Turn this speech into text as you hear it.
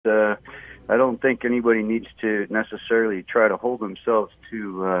I don't think anybody needs to necessarily try to hold themselves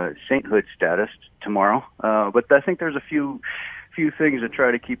to sainthood status tomorrow. But I think there's a few things to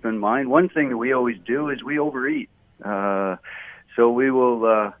try to keep in mind. One thing that we always do is we overeat. So we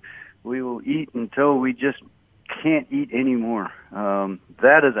will eat until we just can't eat anymore.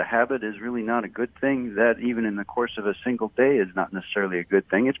 That as a habit is really not a good thing. That even in the course of a single day is not necessarily a good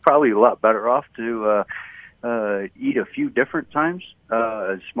thing. It's probably a lot better off to eat a few different times,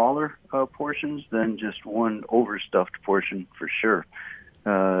 smaller portions than just one overstuffed portion for sure.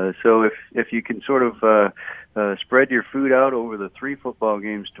 So if you can sort of spread your food out over the 3 football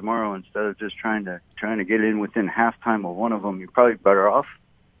games tomorrow instead of just trying to get in within halftime of one of them, you're probably better off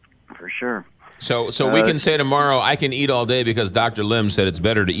for sure. So we can say tomorrow, I can eat all day because Dr. Lim said it's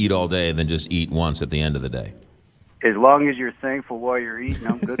better to eat all day than just eat once at the end of the day. As long as you're thankful while you're eating,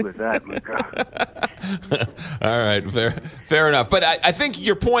 I'm good with that, All right, fair enough. But I think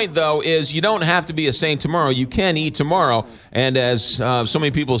your point, though, is you don't have to be a saint tomorrow. You can eat tomorrow. And as so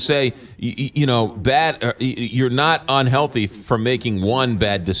many people say, you're not unhealthy for making one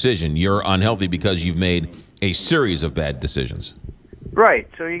bad decision. You're unhealthy because you've made a series of bad decisions. Right.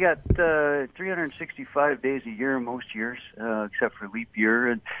 So you got 365 days a year most years, except for leap year.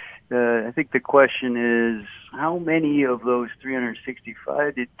 And I think the question is, how many of those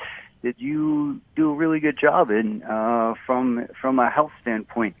 365 did you do a really good job in from a health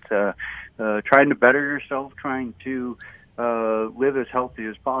standpoint? Trying to better yourself, trying to live as healthy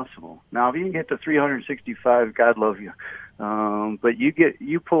as possible. Now, if you can get to 365, God love you. But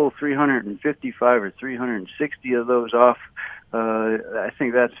you pull 355 or 360 of those off. I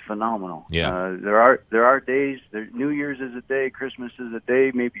think that's phenomenal. Yeah. There are days. New Year's is a day. Christmas is a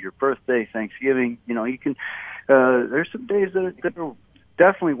day. Maybe your birthday, Thanksgiving. You can. There's some days that are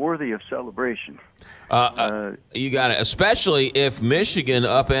definitely worthy of celebration. You got it. Especially if Michigan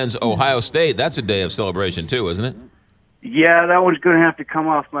upends Ohio State. That's a day of celebration too, isn't it? Yeah, that one's going to have to come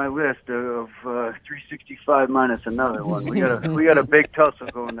off my list of 365 minus another one. We got a big tussle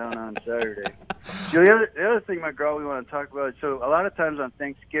going down on Saturday. The other thing, McGraw, we want to talk about. So a lot of times on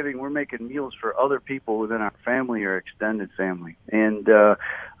Thanksgiving, we're making meals for other people within our family or extended family. And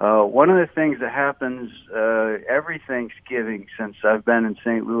one of the things that happens every Thanksgiving since I've been in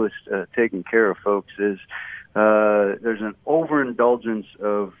St. Louis taking care of folks is there's an overindulgence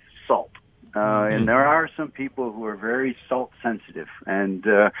of salt. And there are some people who are very salt sensitive, and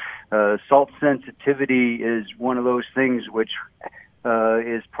salt sensitivity is one of those things which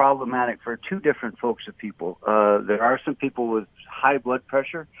is problematic for 2 different folks of people. There are some people with high blood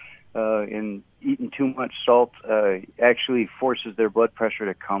pressure, and eating too much salt actually forces their blood pressure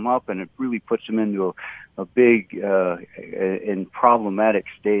to come up, and it really puts them into a big and problematic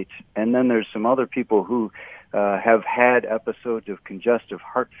state. And then there's some other people who have had episodes of congestive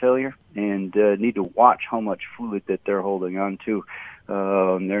heart failure and need to watch how much fluid that they're holding on to.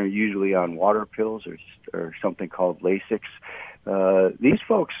 They're usually on water pills or something called Lasix. These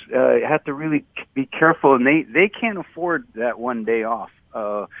folks have to really be careful, and they can't afford that one day off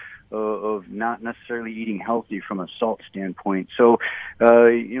of not necessarily eating healthy from a salt standpoint. So,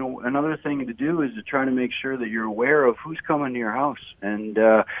 another thing to do is to try to make sure that you're aware of who's coming to your house, and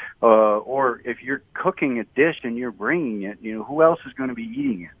or if you're cooking a dish and you're bringing it, who else is going to be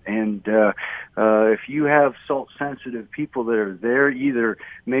eating it? And if you have salt-sensitive people that are there, either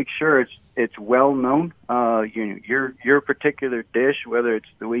make sure it's well known, your particular dish, whether it's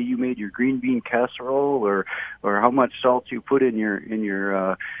the way you made your green bean casserole or how much salt you put in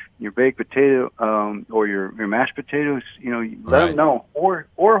your baked potato or your mashed potatoes, let them know, or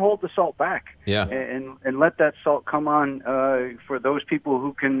hold the salt back, and let that salt come on for those people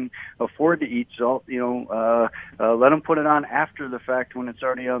who can afford to eat salt. Let them put it on after the fact when it's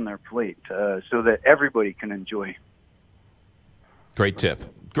already on their plate, so that everybody can enjoy. Great tip.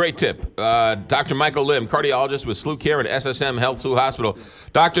 Dr. Michael Lim, cardiologist with SLU Care at SSM Health SLU Hospital.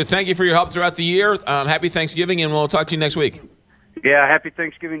 Doctor, thank you for your help throughout the year. Happy Thanksgiving, and we'll talk to you next week. Yeah, happy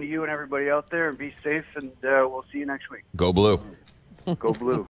Thanksgiving to you and everybody out there, and be safe, and we'll see you next week. Go Blue. Go Blue.